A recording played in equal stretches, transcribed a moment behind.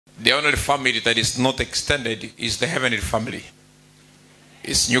The only family that is not extended is the heavenly family.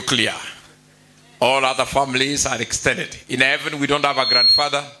 It's nuclear. All other families are extended. In heaven, we don't have a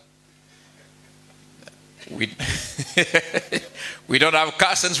grandfather. We don't have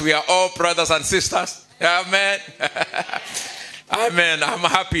cousins. We are all brothers and sisters. Amen. Amen. I'm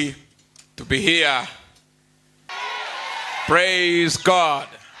happy to be here. Praise God.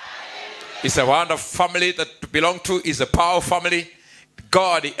 It's a wonderful family that to belong to. It's a powerful family.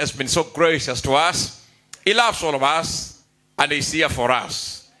 God has been so gracious to us. He loves all of us, and He's here for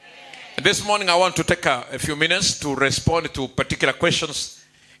us. And this morning, I want to take a few minutes to respond to particular questions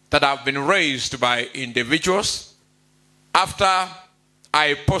that have been raised by individuals. After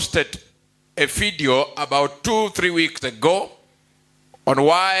I posted a video about 2-3 weeks ago on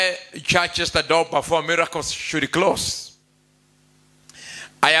why churches that don't perform miracles should close.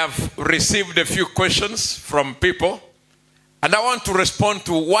 I have received a few questions from people, and I want to respond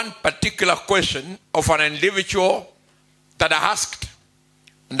to one particular question of an individual that I asked.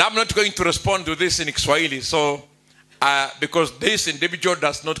 And I'm not going to respond to this in Kiswahili, so because this individual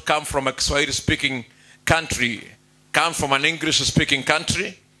does not come from a Kiswahili-speaking country, comes from an English-speaking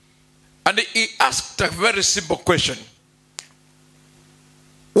country. And he asked a very simple question.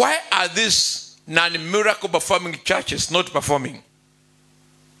 Why are these non-miracle performing churches not performing?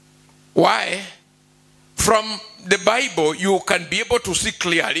 Why? From the Bible, you can be able to see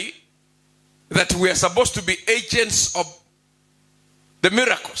clearly that we are supposed to be agents of the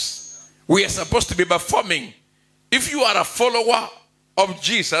miracles. We are supposed to be performing. If you are a follower of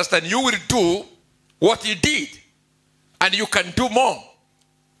Jesus, then you will do what He did. And you can do more.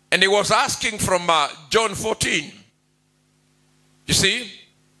 And He was asking from John 14. You see?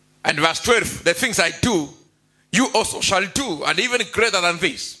 And verse 12. The things I do, you also shall do. And even greater than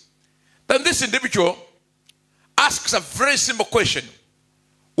this. Then this individual asks a very simple question.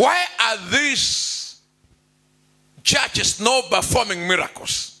 Why are these churches not performing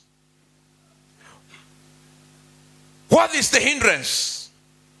miracles? What is the hindrance?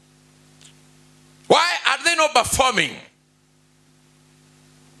 Why are they not performing?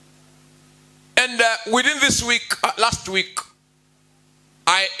 And within this week, last week,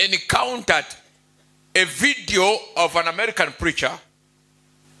 I encountered a video of an American preacher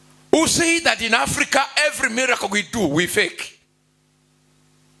who said that in Africa, every miracle we do, we fake.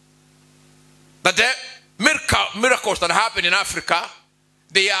 That the miracles that happen in Africa,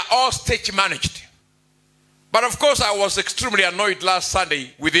 they are all stage managed. But of course, I was extremely annoyed last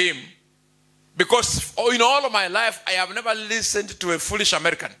Sunday with him. Because in all of my life, I have never listened to a foolish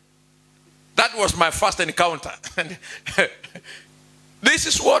American. That was my first encounter. This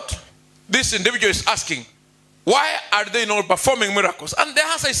is what this individual is asking. Why are they not performing miracles? And the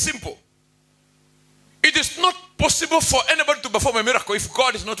answer is simple. It is not possible for anybody to perform a miracle if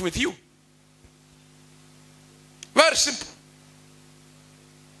God is not with you. Very simple.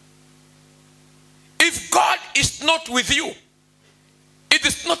 If God is not with you, it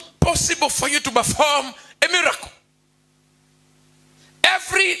is not possible for you to perform a miracle.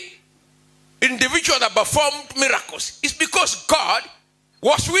 Every individual that performed miracles is because God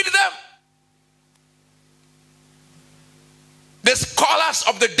was with them. The scholars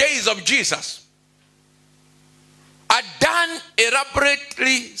of the days of Jesus had done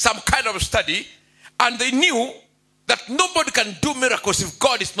elaborately some kind of study, and they knew that nobody can do miracles if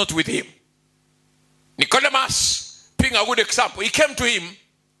God is not with him. Nicodemus, being a good example, he came to him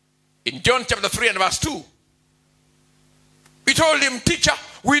in John chapter 3 and verse 2. He told him, "Teacher,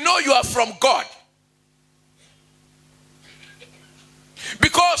 we know you are from God."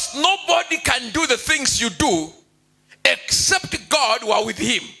 Because nobody can do the things you do except God who are with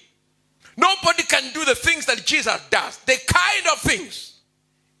him. Nobody can do the things that Jesus does, the kind of things,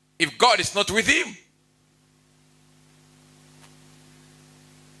 if God is not with him.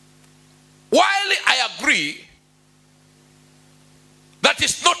 While I agree that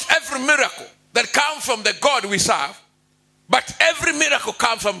it's not every miracle that comes from the God we serve, but every miracle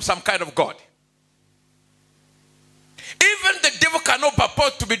comes from some kind of God. Even the devil cannot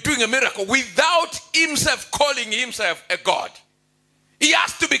purport to be doing a miracle without himself calling himself a God. He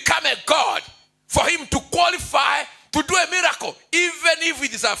has to become a God for him to qualify to do a miracle, even if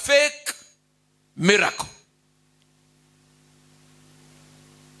it is a fake miracle.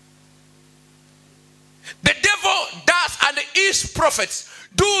 The devil does, and his prophets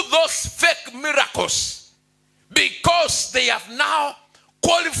do those fake miracles because they have now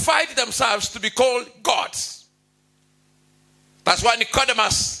qualified themselves to be called gods. That's why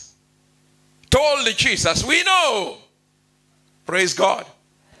Nicodemus told Jesus, we know. Praise God.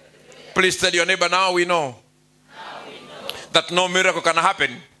 Please tell your neighbor, now we know that no miracle can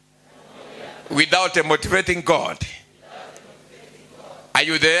happen without a motivating God. Are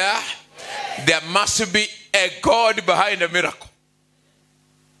you there? There must be a God behind a miracle.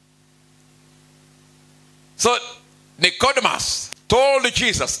 So Nicodemus told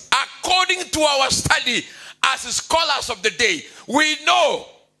Jesus, according to our study as scholars of the day, we know.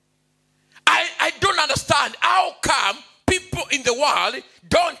 I don't understand how come people in the world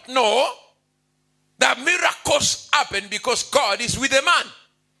don't know that miracles happen because God is with a man.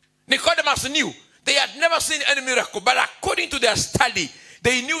 Nicodemus knew. They had never seen any miracle, but according to their study,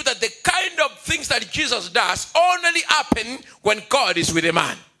 they knew that the kind of things that Jesus does only happen when God is with a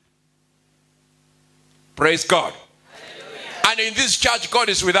man. Praise God. Hallelujah. And in this church, God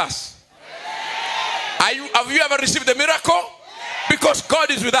is with us. Have you ever received a miracle? Because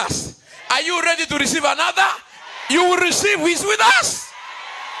God is with us. Are you ready to receive another? You will receive. He's with us.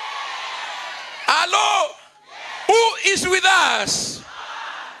 Hello? Who is with us?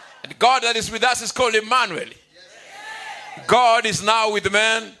 And God that is with us is called Emmanuel. God is now with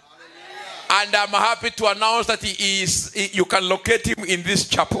man. And I'm happy to announce that you can locate him in this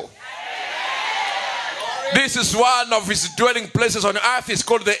chapel. This is one of his dwelling places on earth. It's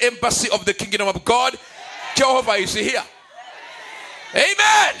called the embassy of the kingdom of God. Jehovah is here.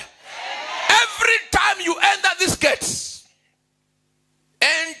 Amen. Every time you enter these gates,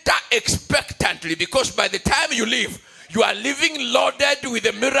 enter expectantly, because by the time you leave, you are living loaded with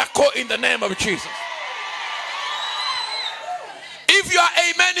a miracle in the name of Jesus. If your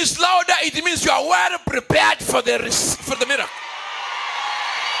amen is louder, it means you are well prepared for the miracle.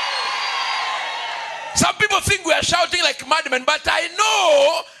 Some people think we are shouting like madmen, but I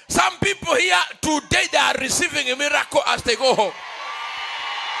know some people here today, they are receiving a miracle as they go home.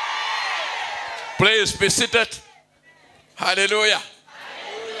 Please be seated. Hallelujah. Hallelujah.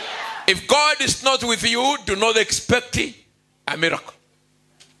 If God is not with you, do not expect a miracle.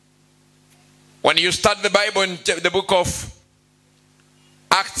 When you start the Bible in the book of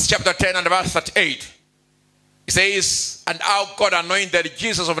Acts chapter 10 and verse 38, it says, and how God anointed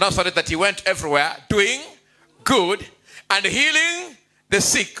Jesus of Nazareth, that he went everywhere doing good and healing the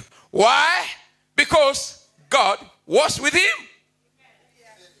sick. Why? Because God was with him.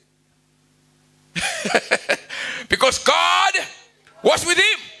 Because God was with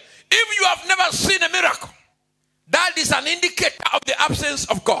him. If you have never seen a miracle, that is an indicator of the absence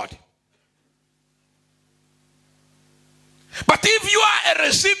of God. But if you are a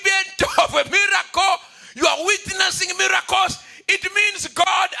recipient of a miracle, you are witnessing miracles, it means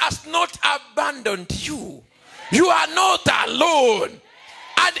God has not abandoned you. You are not alone.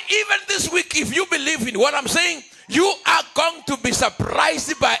 And even this week, if you believe in what I'm saying, you are going to be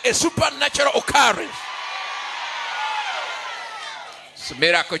surprised by a supernatural occurrence. It's a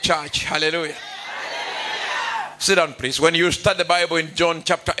miracle church. Hallelujah. Hallelujah. Sit down, please. When you start the Bible in John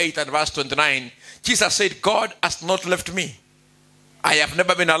chapter 8 and verse 29, Jesus said, God has not left me. I have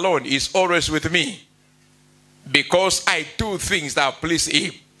never been alone. He's always with me, because I do things that please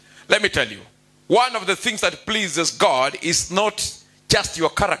him. Let me tell you, one of the things that pleases God is not just your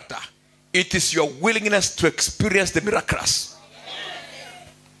character. It is your willingness to experience the miraculous.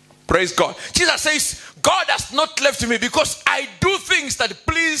 Praise God. Jesus says, God has not left me because I do things that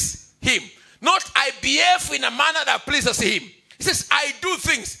please him. Not I behave in a manner that pleases him. He says, I do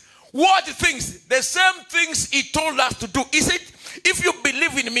things. What things? The same things he told us to do. He said, if you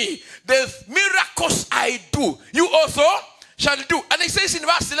believe in me, the miracles I do, you also shall do. And he says in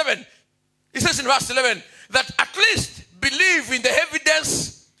verse 11, that at least believe in the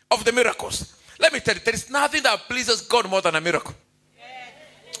evidence of the miracles. Let me tell you, there is nothing that pleases God more than a miracle.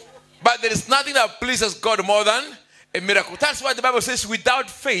 But there is nothing that pleases God more than a miracle. That's why the Bible says, without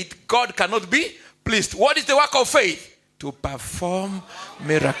faith, God cannot be pleased. What is the work of faith? To perform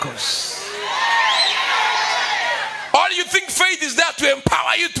miracles. Or you think faith is there to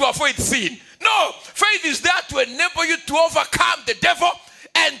empower you to avoid sin? No, faith is there to enable you to overcome the devil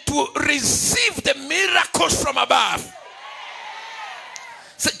and to receive the miracles from above.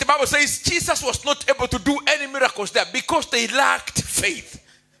 So the Bible says Jesus was not able to do any miracles there because they lacked faith.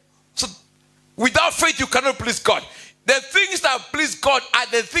 So without faith you cannot please God. The things that please God are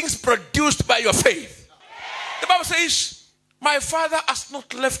the things produced by your faith. The Bible says, my Father has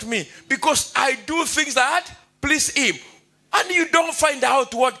not left me because I do things that please him. And you don't find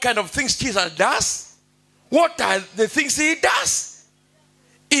out what kind of things Jesus does. What are the things he does?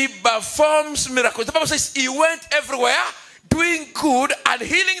 He performs miracles. The Bible says he went everywhere doing good and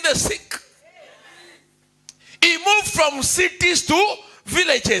healing the sick. He moved from cities to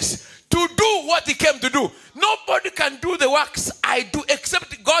villages to do what he came to do. Nobody can do the works I do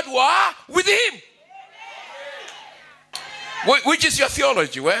except God were with him. Which is your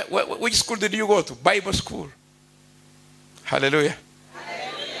theology? Which school did you go to? Bible school. Hallelujah.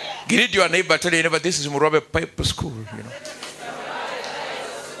 Greet your neighbor, tell your neighbor, this is Morwabe Bible School. You know.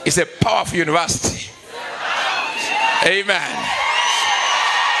 It's a powerful university. Amen.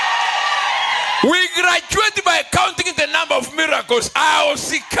 We graduate by counting the number of miracles.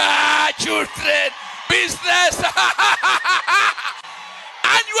 House, car, children, business.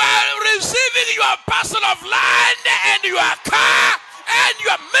 And you are receiving your parcel of land and your car and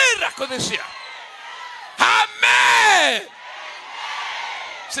your miracle this year. Amen.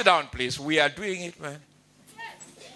 Sit down, please. We are doing it, man.